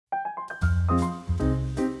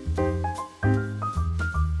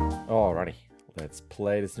Let's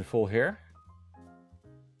play this in full here.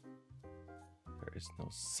 There is no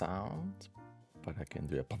sound, but I can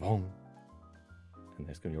do a pa-boom. And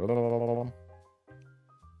there's gonna be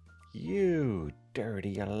you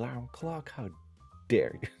dirty alarm clock, how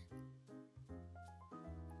dare you?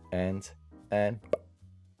 And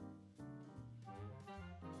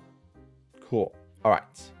cool. All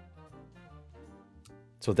right.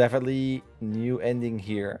 So definitely new ending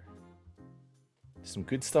here. Some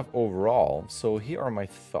good stuff overall. So here are my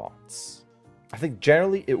thoughts. I think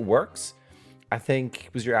generally it works. I think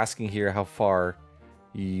because you're asking here how far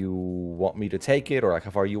you want me to take it, or like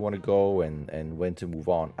how far you want to go and when to move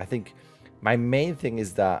on. I think my main thing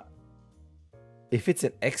is that if it's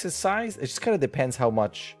an exercise, it just kind of depends how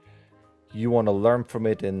much you want to learn from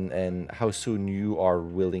it and how soon you are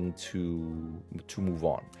willing to move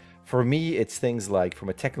on. For me, it's things like, from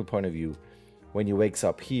a technical point of view, when he wakes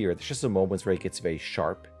up here, there's just some moments where it gets very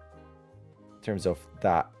sharp in terms of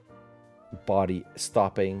that body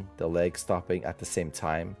stopping, the leg stopping at the same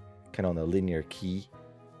time, kind of on a linear key,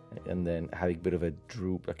 and then having a bit of a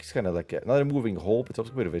droop. Like it's kind of like not a moving hole, but it's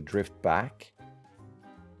also a bit of a drift back.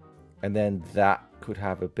 And then that could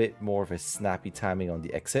have a bit more of a snappy timing on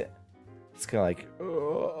the exit. It's kind of like,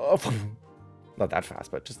 not that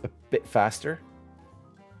fast, but just a bit faster.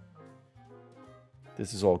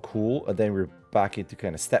 This is all cool. And then we're back into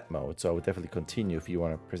kind of step mode. So I would definitely continue if you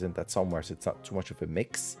want to present that somewhere so it's not too much of a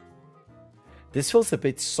mix. This feels a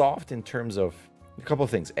bit soft in terms of a couple of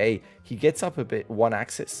things. A, he gets up a bit one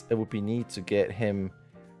axis. It would be neat to get him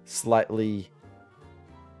slightly...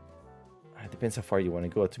 It depends how far you want to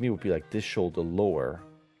go. To me, it would be like this shoulder lower,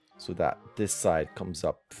 so that this side comes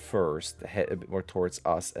up first, the head a bit more towards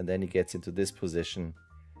us, and then he gets into this position.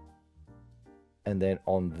 And then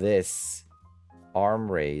on this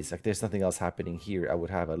arm raise, like there's nothing else happening here, I would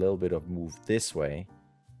have a little bit of move this way,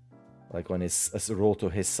 like on his roll to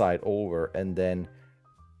his side over, and then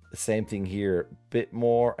the same thing here, a bit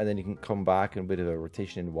more, and then you can come back and a bit of a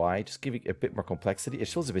rotation in Y, just giving a bit more complexity. It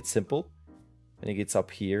feels a bit simple. And he gets up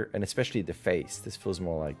here, and especially the face. This feels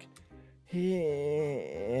more like,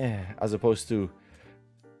 as opposed to,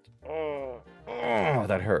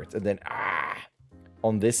 that hurt. And then,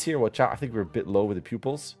 on this here, watch out. I think we're a bit low with the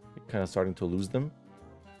pupils. We're kind of starting to lose them.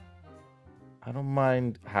 I don't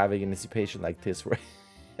mind having anticipation like this where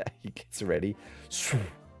he gets ready.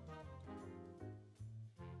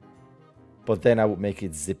 But then I would make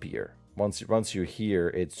it zippier. Once you're here,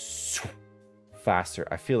 it's faster.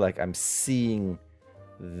 I feel like I'm seeing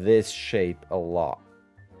this shape a lot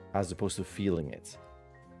as opposed to feeling it.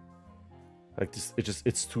 Like this,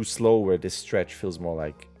 it's too slow where this stretch feels more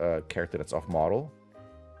like a character that's off model.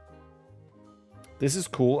 This is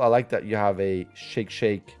cool. I like that you have a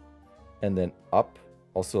shake and then up.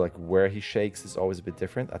 Also, like where he shakes is always a bit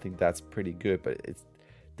different. I think that's pretty good, but it's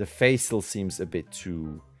the face still seems a bit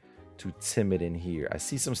too timid in here. I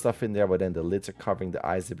see some stuff in there, but then the lids are covering the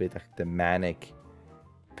eyes a bit. Like the manic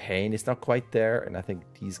pain is not quite there, and I think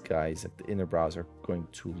these guys at the inner brows are going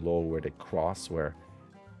too low where they cross, where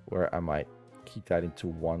I might keep that into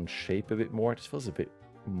one shape a bit more. It just feels a bit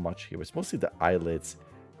much here. It's mostly the eyelids.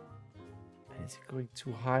 Is it going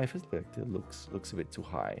too high? It feels like it looks a bit too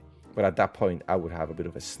high. But at that point, I would have a bit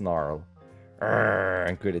of a snarl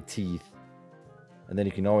and gritted teeth. And then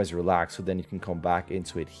you can always relax, so then you can come back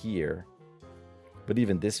into it here. But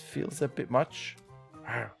even this feels a bit much.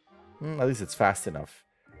 At least it's fast enough.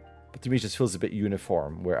 But to me, it just feels a bit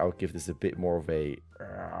uniform, where I would give this a bit more of a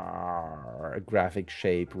graphic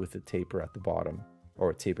shape with a taper at the bottom.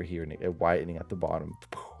 Or a taper here and a widening at the bottom.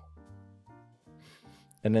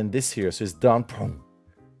 And then this here, so it's done.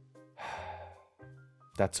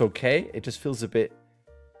 That's okay. It just feels a bit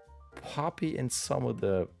poppy in some of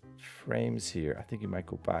the frames here. I think you might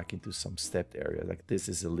go back into some stepped area. Like this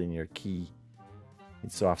is a linear key.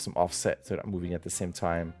 Needs to have some offset so that I'm moving at the same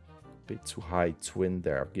time. A bit too high twin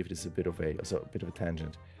there. I'll give this a bit of a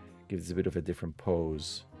tangent. Give this a bit of a different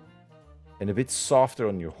pose. And a bit softer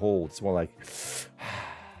on your hold. It's more like, it's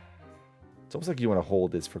almost like you want to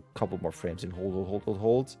hold this for a couple more frames and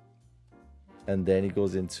hold. And then it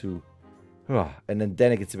goes into, and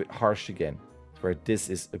then it gets a bit harsh again. Where this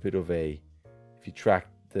is a bit of a, if you track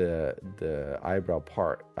the eyebrow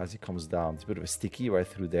part as it comes down, it's a bit of a sticky right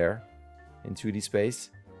through there in 2D space,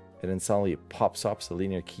 and then suddenly it pops up, so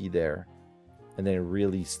linear key there, and then it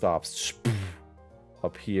really stops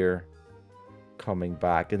up here, coming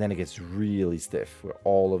back, and then it gets really stiff where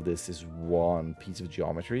all of this is one piece of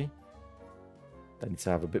geometry. That needs to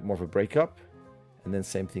have a bit more of a breakup, and then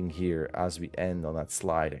same thing here as we end on that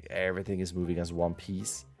slide. Like everything is moving as one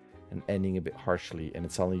piece and ending a bit harshly, and then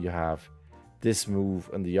suddenly you have this move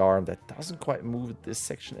on the arm that doesn't quite move this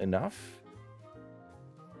section enough.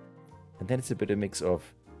 And then it's a bit of a mix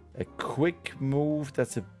of a quick move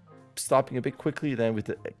that's stopping a bit quickly, then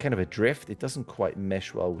with kind of a drift. It doesn't quite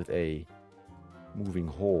mesh well with a moving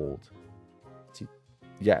hold. See,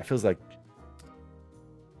 yeah, it feels like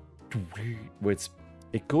where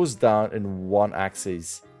it goes down in one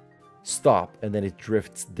axis, stop, and then it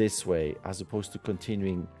drifts this way, as opposed to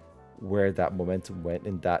continuing where that momentum went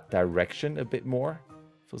in that direction a bit more.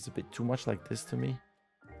 Feels a bit too much like this to me.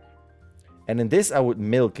 And in this, I would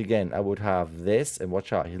milk again. I would have this, and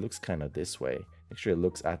watch out, he looks kind of this way. Make sure it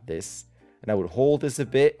looks at this. And I would hold this a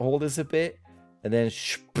bit, and then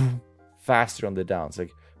faster on the down. It's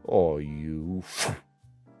like, oh, you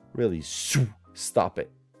really stop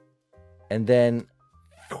it. And then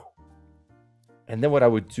what I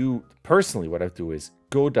would do, personally, what I would do is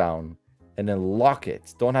go down and then lock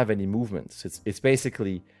it. Don't have any movements. It's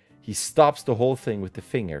basically, he stops the whole thing with the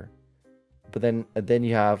finger. But then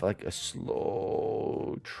you have like a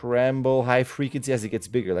slow tremble, high frequency as it gets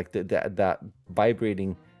bigger. Like that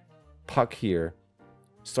vibrating puck here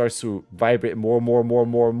starts to vibrate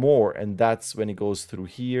more. And that's when it goes through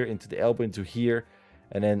here, into the elbow, into here.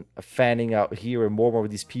 And then fanning out here, and more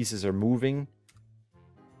of these pieces are moving.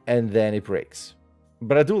 And then it breaks.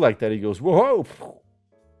 But I do like that he goes, whoa!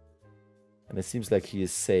 And it seems like he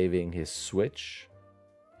is saving his switch.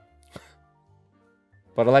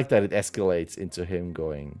 But I like that it escalates into him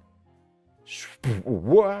going,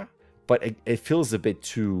 but it feels a bit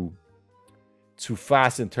too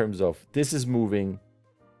fast in terms of this is moving,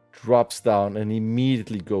 drops down, and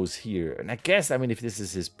immediately goes here. And I guess, I mean, if this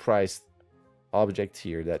is his prized object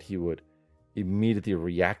here, that he would immediately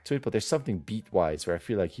react to it. But there's something beat-wise where I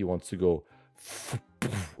feel like he wants to go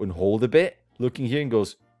and hold a bit, looking here, and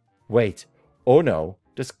goes, wait, oh no.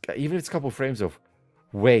 Just even if it's a couple frames of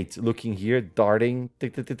wait, looking here, darting,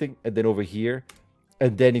 and then over here,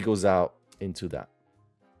 and then he goes out into that.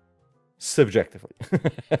 Subjectively.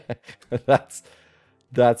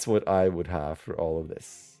 That's what I would have for all of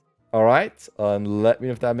this. All right, and let me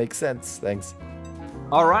know if that makes sense. Thanks.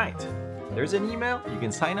 All right, there's an email. You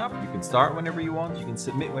can sign up. You can start whenever you want. You can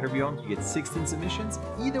submit whenever you want. You get 16 submissions.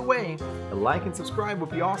 Either way, a like and subscribe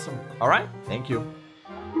would be awesome. All right, thank you.